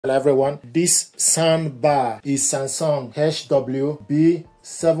Hello everyone, this soundbar is Samsung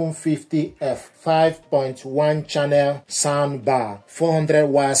HW-B750F 5.1 channel soundbar, 400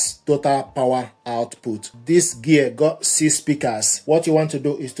 watts total power output. This gear got 6 speakers. What you want to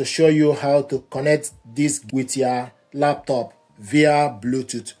do is to show you how to connect this with your laptop via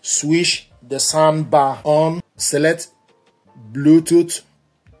Bluetooth. Switch the soundbar on, select Bluetooth,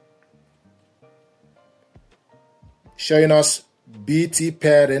 showing us BT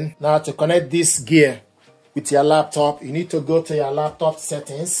pairing. Now to connect this gear with your laptop, you need to go to your laptop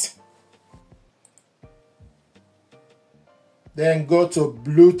settings, then go to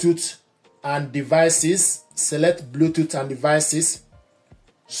Bluetooth and devices, select Bluetooth and devices,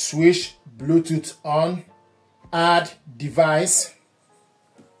 switch Bluetooth on, add device,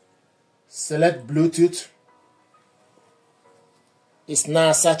 select Bluetooth. It's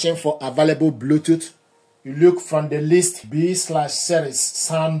now searching for available Bluetooth. You look from the list B/series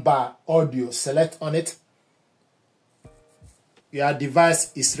soundbar audio, select on it. Your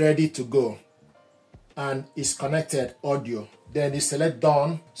device is ready to go and is connected audio. Then you select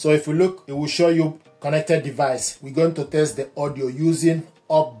done. So if you look, it will show you connected device. We're going to test the audio using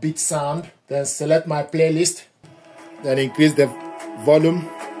upbeat sound. Then select my playlist. Then increase the volume.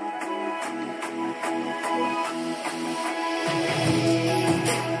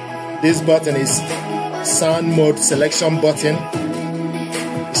 This button is sound mode selection button.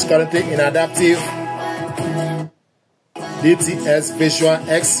 It's currently in adaptive, DTS Visual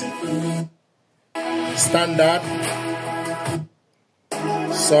X, standard,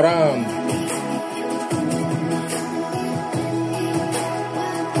 surround.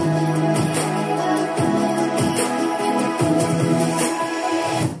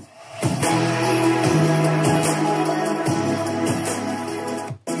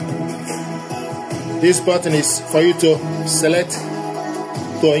 This button is for you to select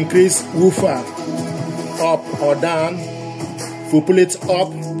to increase woofer up or down. If you pull it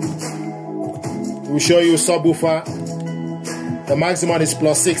up, it will show you subwoofer. The maximum is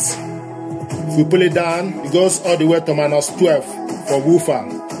 +6. If you pull it down, it goes all the way to -12 for woofer.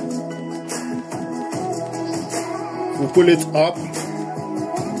 If you pull it up,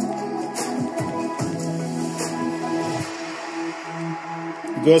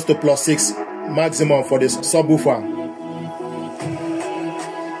 it goes to +6. Maximum for this subwoofer.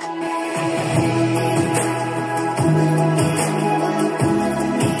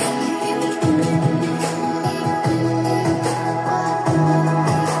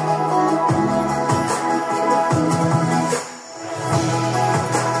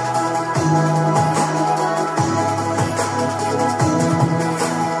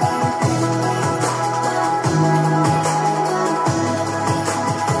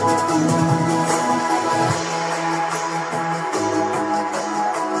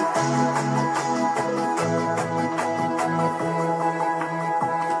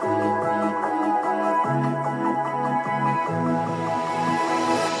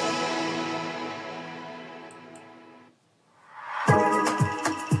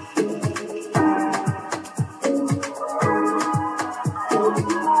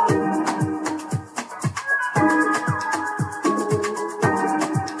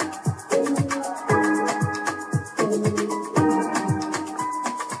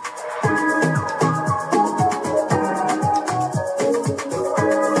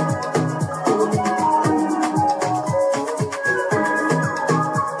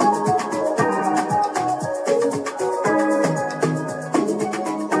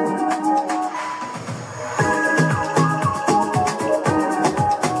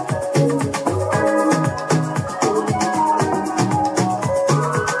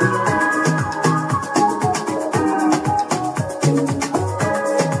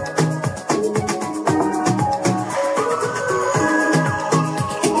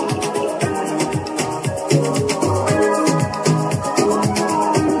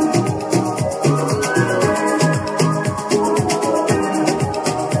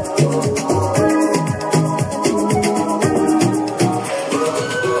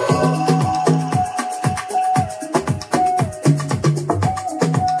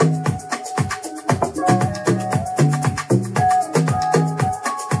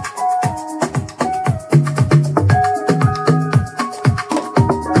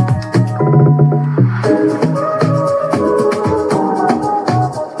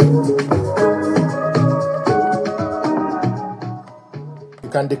 You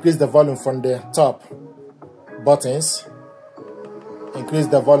can decrease the volume from the top buttons, increase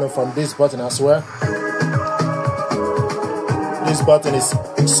the volume from this button as well. This button is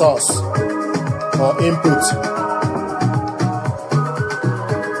source or input.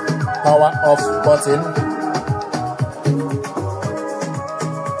 power off button.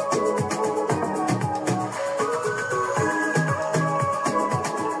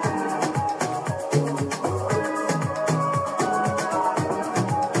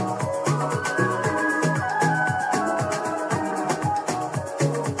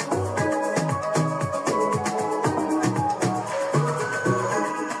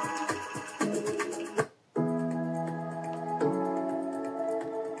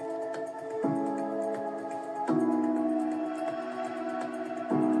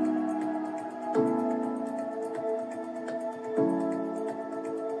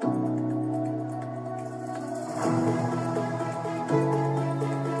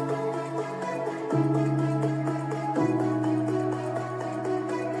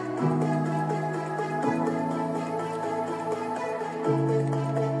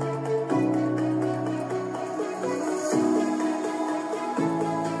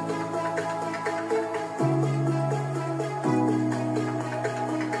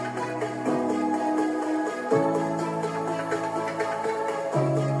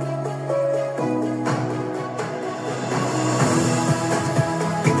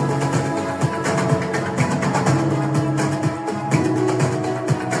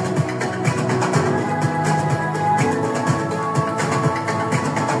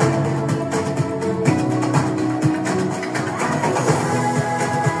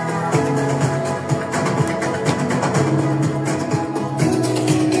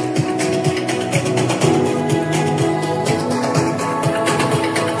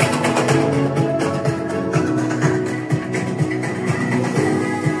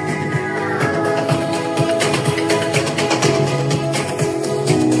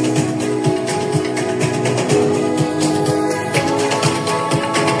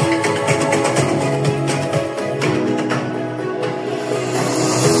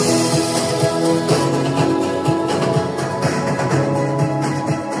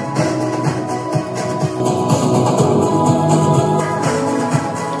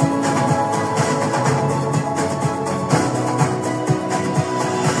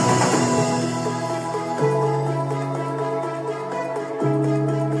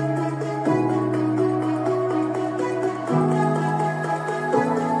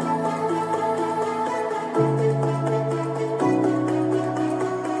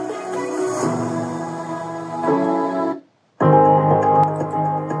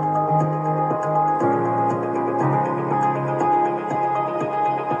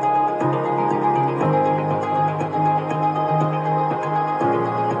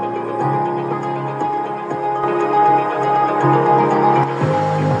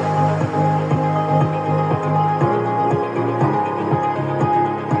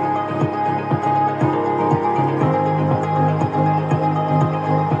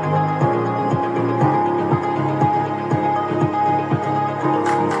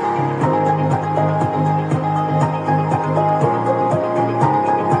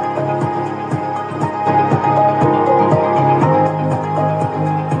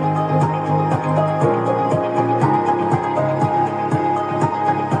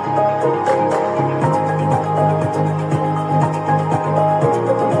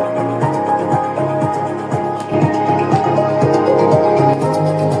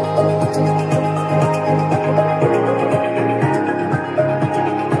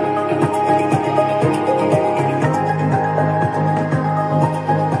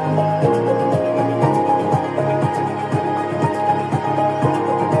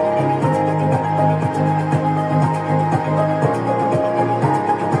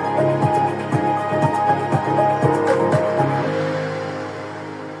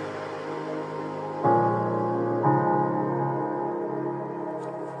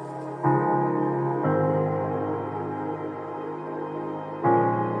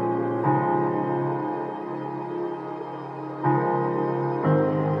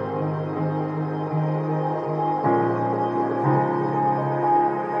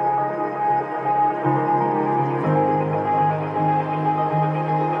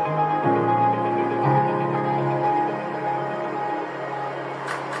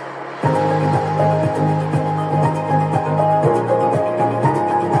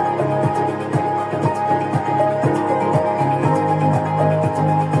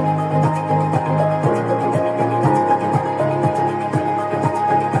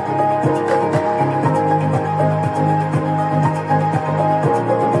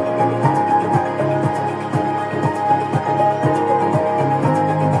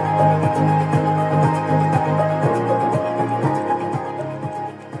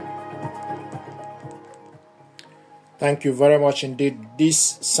 Thank you very much indeed.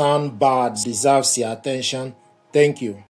 This sound bar deserves your attention. Thank you.